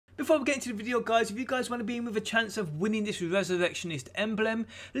Before we get into the video, guys, if you guys want to be in with a chance of winning this Resurrectionist emblem,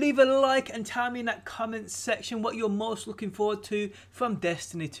 leave a like and tell me in that comment section what you're most looking forward to from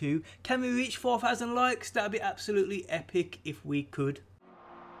Destiny 2. Can we reach 4,000 likes? That would be absolutely epic if we could.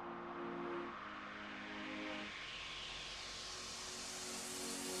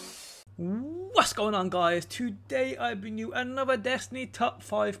 What's going on, guys? Today I bring you another Destiny top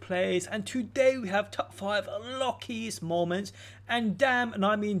 5 plays, and today we have top 5 luckiest moments, and damn, and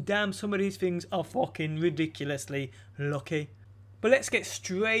I mean damn, some of these things are fucking ridiculously lucky. But let's get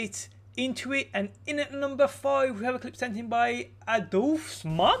straight into it, and in at number 5 we have a clip sent in by Adolf's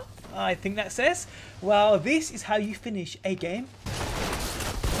mom, I think that says. Well, this is how you finish a game.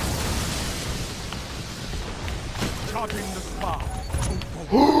 Charging the spark.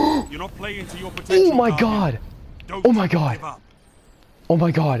 You're not playing to your potential. Oh my god! Oh my god! Oh my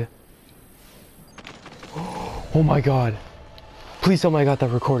god! Oh my god! Please tell me I got that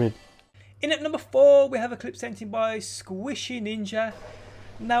recorded. In at number 4 we have a clip sent in by Squishy Ninja.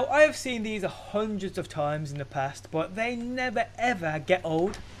 Now, I have seen these hundreds of times in the past, but they never ever get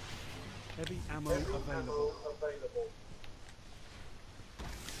old. Heavy ammo available.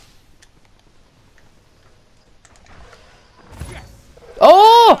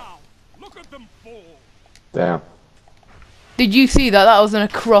 Oh! Look at them fall. Damn. Did you see that? That was an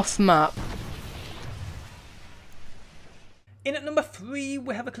across map. In at number 3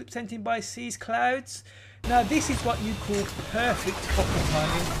 we have a clip sent in by Seas Clouds. Now, this is what you call perfect fucking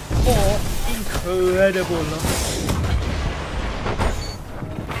timing or incredible luck.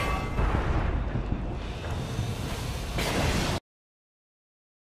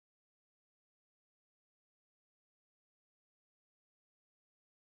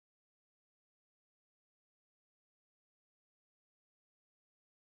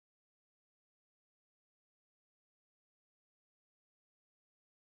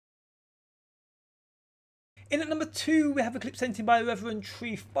 In at number 2 we have a clip sent in by Reverend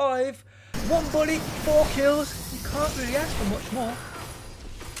Tree 5. 1 bullet, 4 kills. You can't really ask for much more.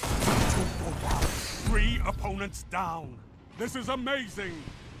 3 opponents down. This is amazing.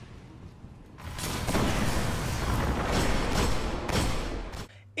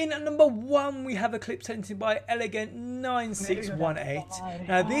 In at number 1 we have a clip sent in by Elegant 9618.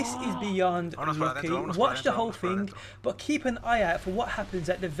 Now, this is beyond lucky. Watch the whole thing, but keep an eye out for what happens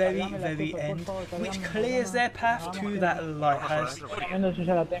at the very end, which clears their path to that lighthouse. No,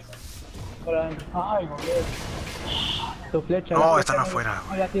 están afuera.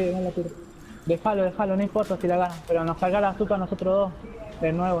 Déjalo, no importa si la ganan, pero nos carga la azúcar a nosotros dos.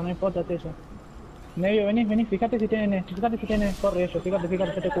 De nuevo, no importa eso. Nevio, vení, fíjate si tienen scorry ellos, fíjate,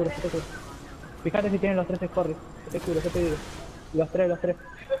 yo te cubro. Fíjate si tienen los 3 scorry, yo te digo. Los tres.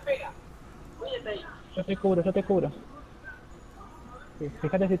 Yo te cubro. Sí,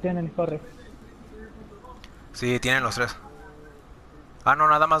 fíjate si tienen scorry. Sí, tienen los 3. Ah, no,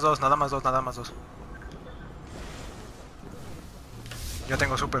 nada más dos. Yo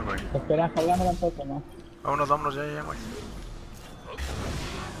tengo super, güey. Espera, cargando tampoco, ¿no? Vámonos, ya, güey.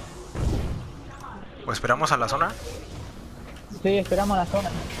 ¿O esperamos a la zona? Sí, esperamos a la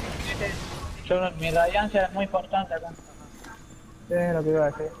zona. Mi radiancia es muy importante acá. Sí, es lo que iba a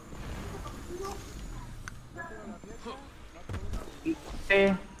decir.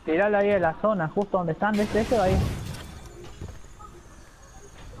 Sí, tirarla ahí en la zona, justo donde están, de este ahí.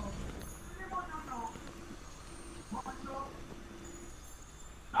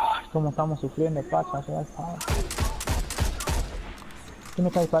 Ay, cómo estamos sufriendo, pacha, se va el padre. ¿Quién me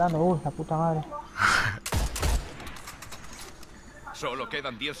está disparando? Uy, la puta madre. Solo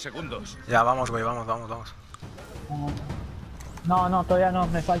quedan 10 segundos. Ya, vamos, güey, vamos. No, todavía no,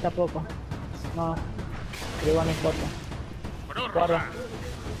 me falta poco. No, pero igual no importa. Guarda.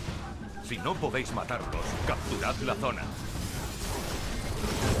 Si no podéis matarlos, capturad la zona.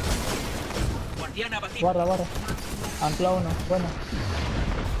 Guarda. Ancla uno, bueno.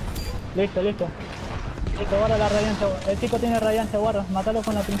 Listo. Guarda la radiancia. El chico tiene radiancia, guarda. Mátalo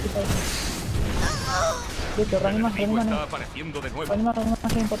con la principal. Listo, reanima. Está apareciendo de nuevo. Reanima,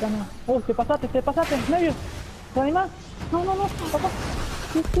 no importa nada. Te pasaste, medio. Reanima. No, papá.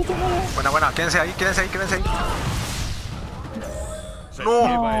 Sí, Buena, quédense ahí. Se No.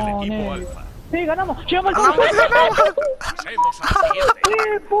 lleva el equipo alfa. Sí, ganamos. Llegamos al Pasemos al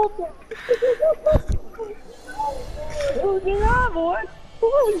siguiente. puto. Llegamos,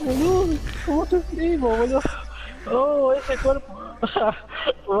 Uy, boludo. ¿Cómo sufrimos, boludo? Oh, ese cuerpo.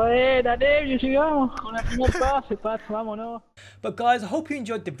 Buena, Nevio, llegamos con el primer pase, vámonos. But guys, I hope you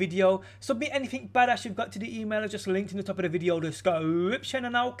enjoyed the video. Submit anything badass you've got to the email just linked in the top of the video description,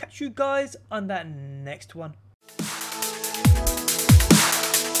 and I'll catch you guys on that next one.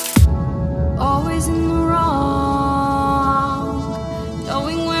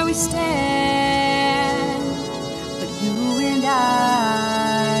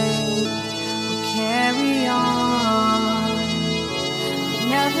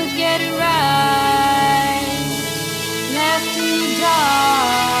 getting right.